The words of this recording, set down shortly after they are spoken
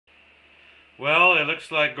Well, it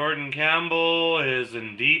looks like Gordon Campbell is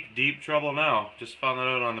in deep, deep trouble now. Just found that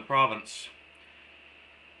out on the province.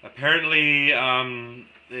 Apparently,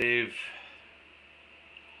 they've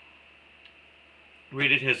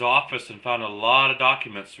raided his office and found a lot of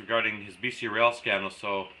documents regarding his BC Rail scandal,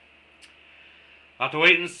 so I'll have to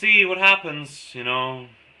wait and see what happens, I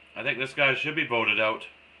think this guy should be voted out.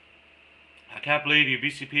 I can't believe you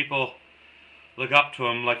BC people look up to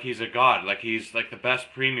him like he's a god, like he's like the best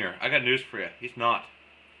premier. I got news for you. He's not.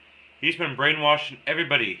 He's been brainwashing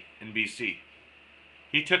everybody in BC.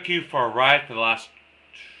 He took you for a ride for the last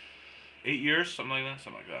 8 years, something like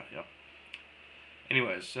that, yeah.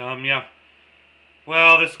 Anyways, yeah.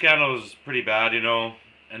 Well, this scandal is pretty bad, and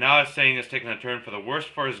now it's saying it's taking a turn for the worst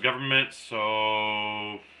for his government,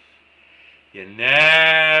 so you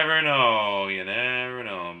never know.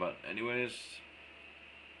 But anyways,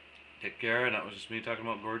 take care, and that was just me talking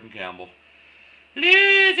about Gordon Campbell.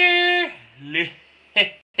 Loser!